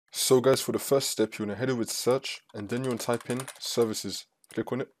So guys, for the first step, you want to head over to search, and then you want to type in services.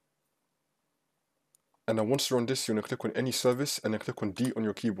 Click on it. And now once you're on this, you want to click on any service, and then click on D on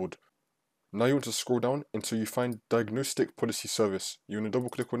your keyboard. Now you want to scroll down until you find Diagnostic Policy Service. You want to double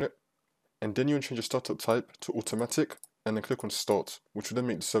click on it, and then you want to change the startup type to automatic, and then click on start, which will then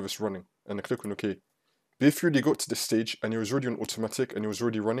make the service running, and then click on OK. But if you already got to this stage, and it was already on automatic, and it was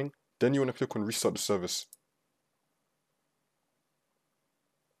already running, then you want to click on restart the service.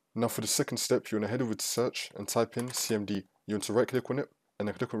 Now for the second step, you want to head over to search and type in CMD. You want to right click on it, and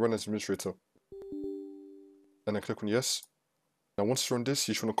then click on run as administrator. And then click on yes. Now once you're on this,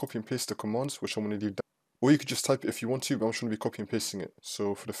 you just want to copy and paste the commands, which I'm going to leave down. Or you could just type it if you want to, but I'm just going to be copy and pasting it.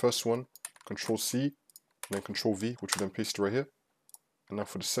 So for the first one, Control C, and then Control V, which will then paste it right here. And now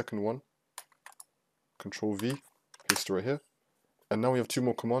for the second one, Control V, paste it right here. And now we have two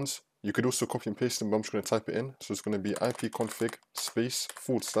more commands. You could also copy and paste them, but I'm just going to type it in. So it's going to be ipconfig space /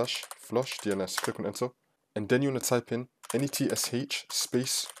 flushdns. Click on enter. And then you want to type in netsh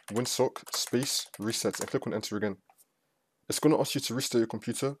space winsock space reset, and click on enter again. It's going to ask you to restart your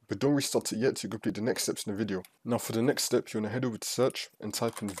computer, but don't restart it yet to complete the next steps in the video. Now for the next step, you want to head over to search and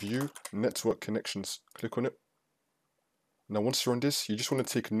type in view network connections. Click on it. Now once you're on this, you just want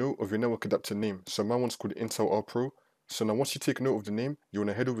to take note of your network adapter name. So my one's called Intel R Pro. So now once you take note of the name, you want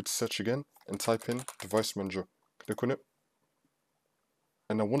to head over to search again and type in device manager. Click on it.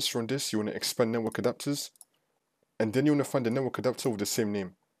 And now once you're on this, you want to expand network adapters. And then you want to find the network adapter with the same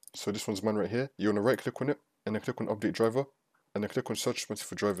name. So this one's mine right here. You want to right click on it, and then click on update driver, and then click on search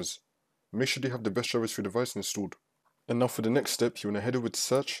for drivers. Make sure you have the best drivers for your device installed. And now for the next step, you want to head over to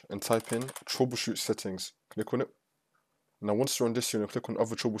search and type in troubleshoot settings. Click on it. Now once you're on this, you want to click on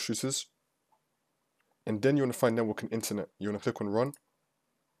other troubleshooters. And then you want to find network and internet. You want to click on run.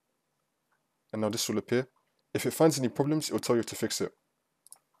 And now this will appear. If it finds any problems, it will tell you to fix it.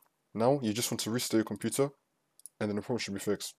 Now you just want to restart your computer, and then the problem should be fixed.